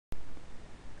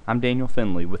I'm Daniel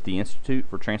Findley with the Institute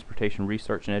for Transportation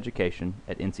Research and Education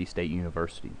at NC State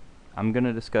University. I'm going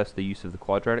to discuss the use of the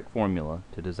quadratic formula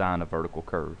to design a vertical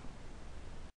curve.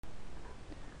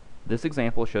 This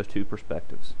example shows two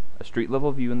perspectives, a street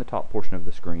level view in the top portion of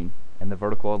the screen and the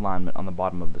vertical alignment on the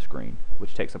bottom of the screen,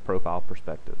 which takes a profile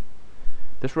perspective.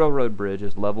 This railroad bridge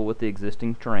is level with the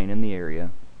existing terrain in the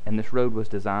area, and this road was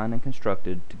designed and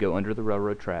constructed to go under the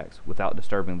railroad tracks without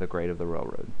disturbing the grade of the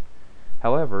railroad.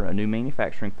 However, a new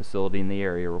manufacturing facility in the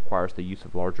area requires the use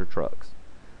of larger trucks,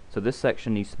 so this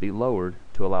section needs to be lowered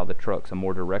to allow the trucks a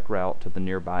more direct route to the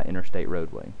nearby interstate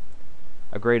roadway.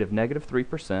 A grade of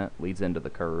 -3% leads into the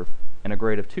curve, and a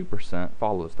grade of 2%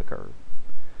 follows the curve.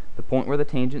 The point where the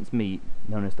tangents meet,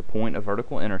 known as the point of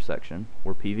vertical intersection,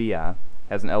 or PVI,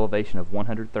 has an elevation of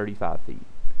 135 feet.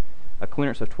 A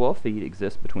clearance of 12 feet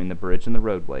exists between the bridge and the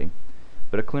roadway,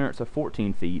 but a clearance of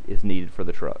 14 feet is needed for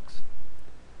the trucks.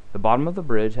 The bottom of the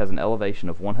bridge has an elevation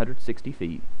of 160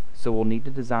 feet, so we'll need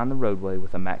to design the roadway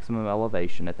with a maximum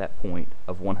elevation at that point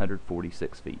of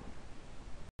 146 feet.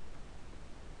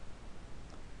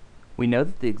 We know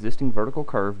that the existing vertical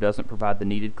curve doesn't provide the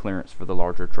needed clearance for the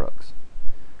larger trucks.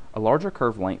 A larger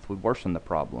curve length would worsen the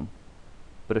problem,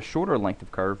 but a shorter length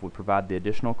of curve would provide the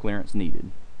additional clearance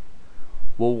needed.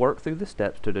 We'll work through the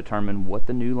steps to determine what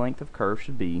the new length of curve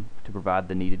should be to provide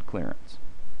the needed clearance.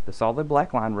 The solid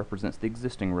black line represents the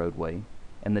existing roadway,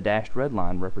 and the dashed red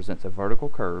line represents a vertical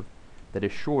curve that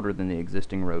is shorter than the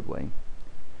existing roadway,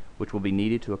 which will be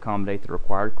needed to accommodate the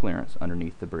required clearance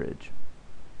underneath the bridge.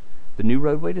 The new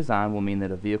roadway design will mean that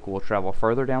a vehicle will travel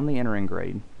further down the entering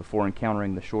grade before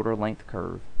encountering the shorter length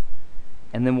curve,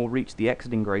 and then will reach the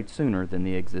exiting grade sooner than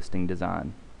the existing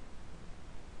design.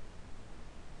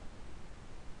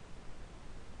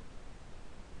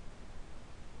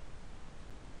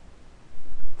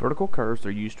 Vertical curves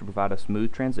are used to provide a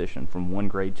smooth transition from one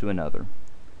grade to another.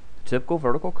 The typical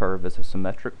vertical curve is a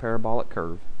symmetric parabolic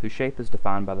curve whose shape is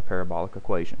defined by the parabolic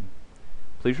equation.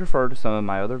 Please refer to some of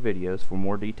my other videos for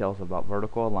more details about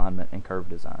vertical alignment and curve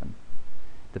design.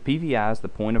 The PVI is the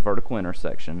point of vertical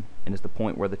intersection and is the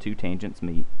point where the two tangents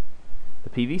meet. The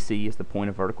PVC is the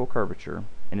point of vertical curvature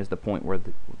and is the point where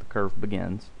the curve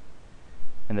begins.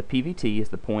 And the PVT is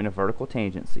the point of vertical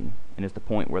tangency and is the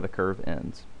point where the curve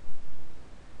ends.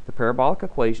 The parabolic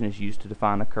equation is used to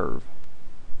define a curve,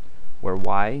 where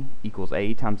y equals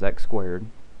a times x squared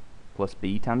plus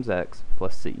b times x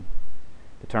plus c.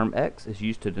 The term x is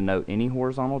used to denote any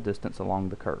horizontal distance along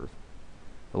the curve.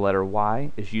 The letter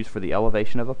y is used for the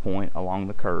elevation of a point along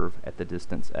the curve at the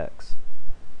distance x.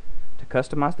 To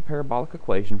customize the parabolic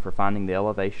equation for finding the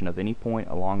elevation of any point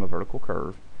along a vertical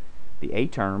curve, the a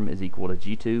term is equal to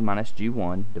g2 minus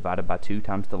g1 divided by 2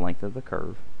 times the length of the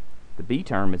curve. The b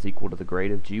term is equal to the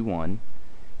grade of g1,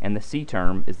 and the c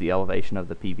term is the elevation of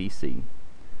the PVC.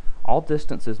 All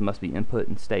distances must be input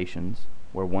in stations,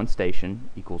 where one station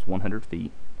equals 100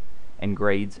 feet, and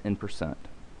grades in percent.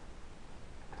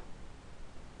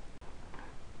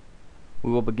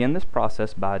 We will begin this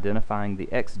process by identifying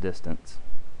the x distance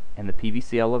and the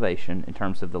PVC elevation in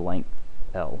terms of the length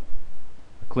L.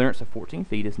 A clearance of 14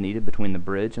 feet is needed between the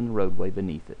bridge and the roadway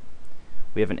beneath it.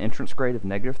 We have an entrance grade of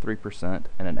 -3%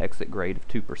 and an exit grade of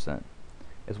 2%,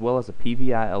 as well as a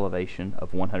PVI elevation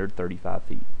of 135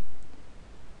 feet.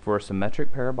 For a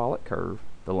symmetric parabolic curve,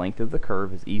 the length of the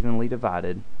curve is evenly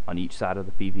divided on each side of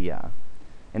the PVI.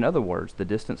 In other words, the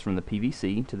distance from the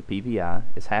PVC to the PVI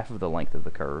is half of the length of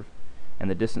the curve, and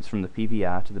the distance from the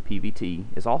PVI to the PVT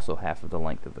is also half of the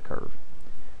length of the curve.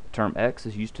 The term x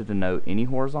is used to denote any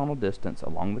horizontal distance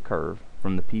along the curve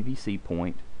from the PVC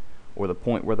point or the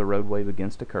point where the roadway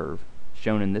begins to curve,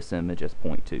 shown in this image as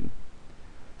point 2.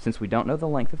 Since we don't know the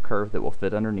length of curve that will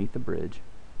fit underneath the bridge,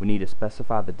 we need to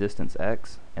specify the distance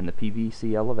x and the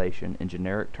PVC elevation in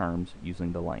generic terms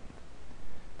using the length.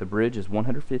 The bridge is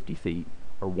 150 feet,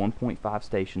 or 1.5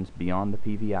 stations beyond the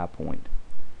PVI point,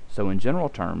 so in general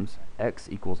terms, x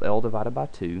equals L divided by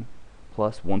 2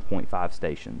 plus 1.5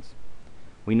 stations.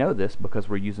 We know this because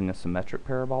we're using a symmetric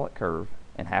parabolic curve,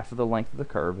 and half of the length of the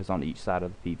curve is on each side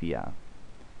of the PVI.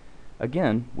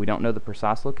 Again, we don't know the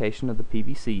precise location of the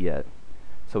PVC yet,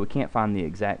 so we can't find the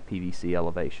exact PVC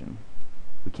elevation.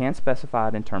 We can specify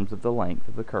it in terms of the length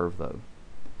of the curve though.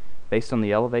 Based on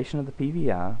the elevation of the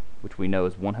PVI, which we know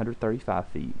is 135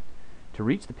 feet, to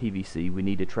reach the PVC we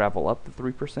need to travel up the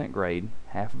 3% grade,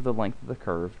 half of the length of the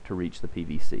curve, to reach the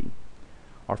PVC.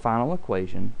 Our final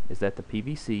equation is that the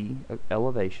PVC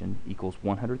elevation equals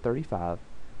 135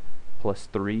 plus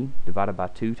 3 divided by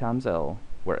 2 times L,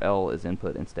 where L is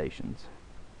input in stations.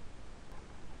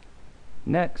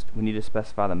 Next, we need to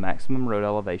specify the maximum road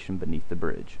elevation beneath the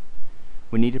bridge.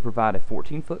 We need to provide a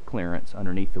 14-foot clearance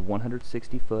underneath the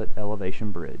 160-foot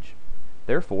elevation bridge.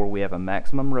 Therefore, we have a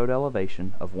maximum road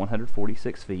elevation of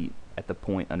 146 feet at the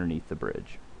point underneath the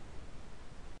bridge.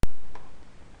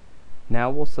 Now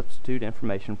we'll substitute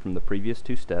information from the previous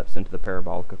two steps into the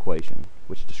parabolic equation,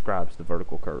 which describes the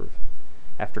vertical curve.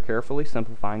 After carefully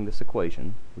simplifying this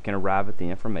equation, we can arrive at the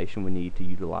information we need to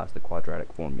utilize the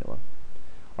quadratic formula.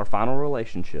 Our final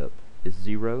relationship is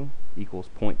 0 equals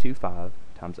 0.25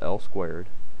 times L squared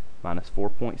minus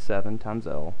 4.7 times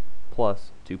L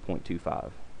plus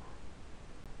 2.25.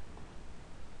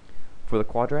 For the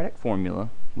quadratic formula,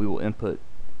 we will input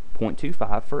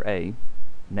 0.25 for A,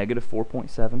 negative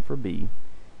 4.7 for B,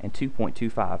 and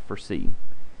 2.25 for C,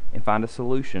 and find a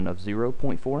solution of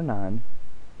 0.49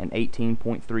 and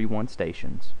 18.31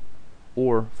 stations,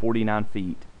 or 49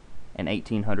 feet and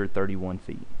 1,831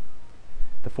 feet.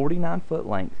 The 49-foot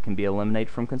length can be eliminated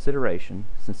from consideration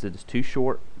since it is too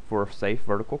short for a safe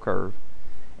vertical curve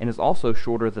and is also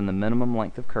shorter than the minimum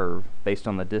length of curve based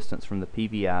on the distance from the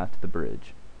PVI to the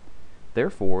bridge.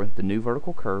 Therefore, the new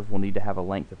vertical curve will need to have a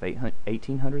length of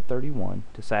 1,831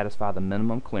 to satisfy the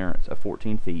minimum clearance of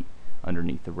 14 feet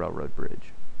underneath the railroad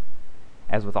bridge.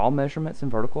 As with all measurements in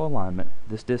vertical alignment,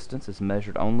 this distance is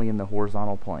measured only in the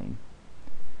horizontal plane.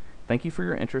 Thank you for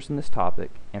your interest in this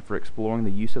topic and for exploring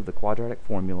the use of the quadratic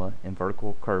formula in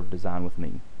vertical curve design with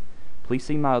me. Please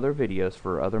see my other videos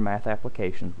for other math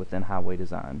applications within highway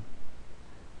design.